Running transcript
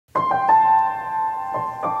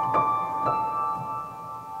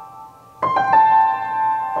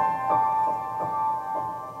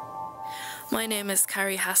name is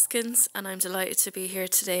Carrie Haskins, and I'm delighted to be here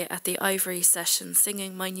today at the Ivory session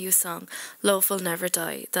singing my new song, Love Will Never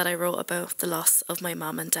Die, that I wrote about the loss of my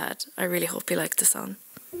mum and dad. I really hope you like the song.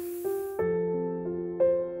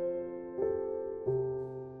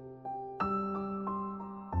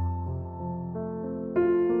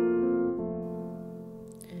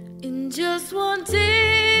 In just one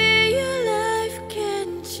day your life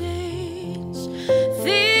can change.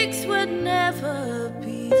 Things would never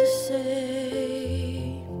be the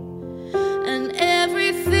same, and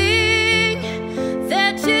everything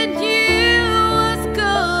that you knew was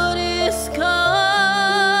good is gone.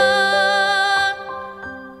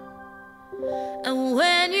 And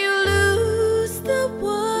when you lose the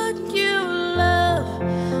one you love,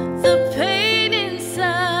 the pain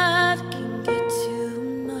inside can get too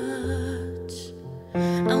much.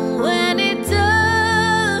 And when it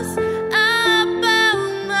does, I bow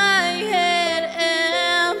my head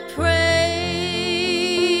and pray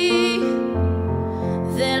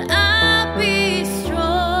that I'll be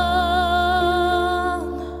strong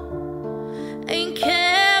and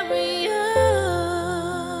carry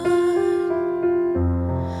on,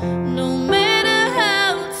 no matter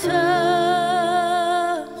how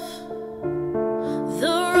tough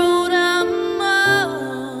the road I'm on.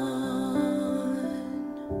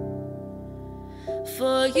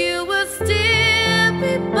 For you will still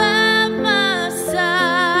be by my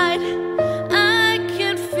side. I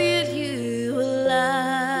can feel you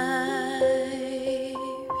alive.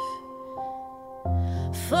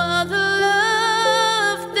 For the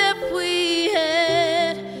love that we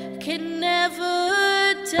had can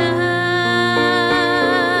never die.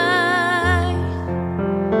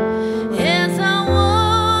 As I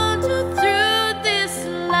wander through this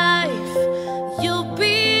life, you'll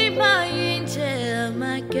be my angel,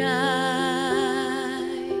 my guide.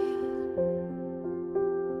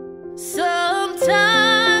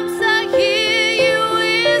 Sometimes I hear you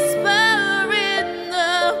whisper in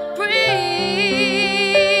the breeze,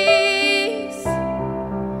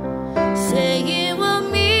 saying we'll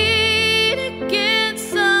meet again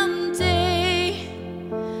someday.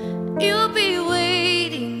 You'll be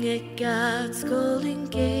waiting at God's golden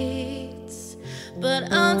gates, but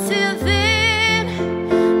until then